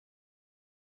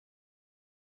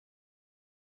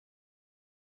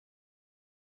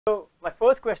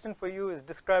first question for you is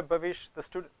describe Bhavish, the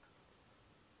student.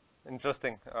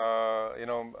 Interesting. You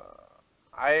know,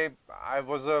 I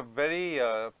was a very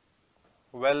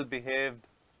well-behaved,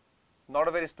 not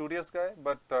a very studious guy,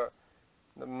 but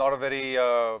not a very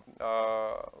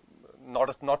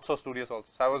not so studious also.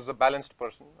 So I was a balanced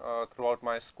person throughout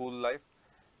my school life.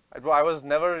 I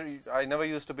never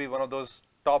used to be one of those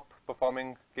top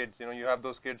performing kids. You know, you have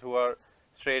those kids who are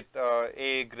straight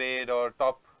A grade or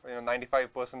top,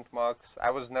 95% marks. I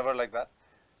was never like that.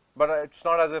 But it's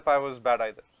not as if I was bad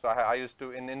either. So I used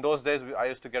to, in those days, I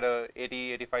used to get a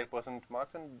 85%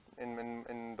 marks, and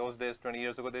in those days, 20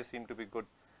 years ago, they seemed to be good,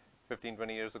 15,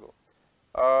 20 years ago.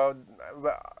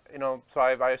 So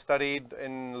I studied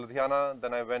in Ludhiana,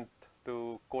 then I went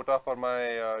to Kota for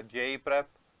my JEE prep.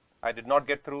 I did not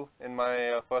get through in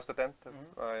my first attempt,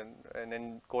 and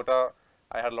in Kota,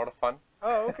 I had a lot of fun.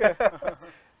 Oh, okay.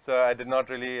 So I did not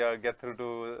really get through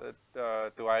to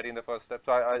IIT in the first step.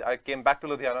 So I came back to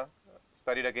Ludhiana,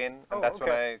 studied again, and that's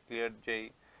when I cleared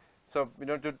JEE. So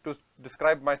to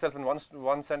describe myself in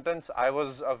one sentence, I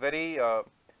was a very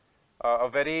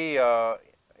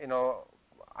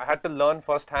I had to learn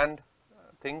firsthand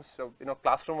things. So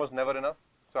classroom was never enough.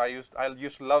 So I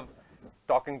used to love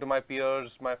talking to my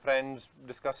peers, my friends,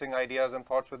 discussing ideas and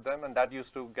thoughts with them, and that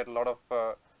used to get a lot of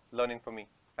learning for me.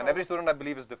 And every student, I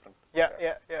believe, is different. Yeah.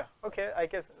 Okay, I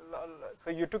guess, so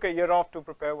you took a year off to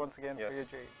prepare once again for your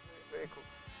JEE. Very cool.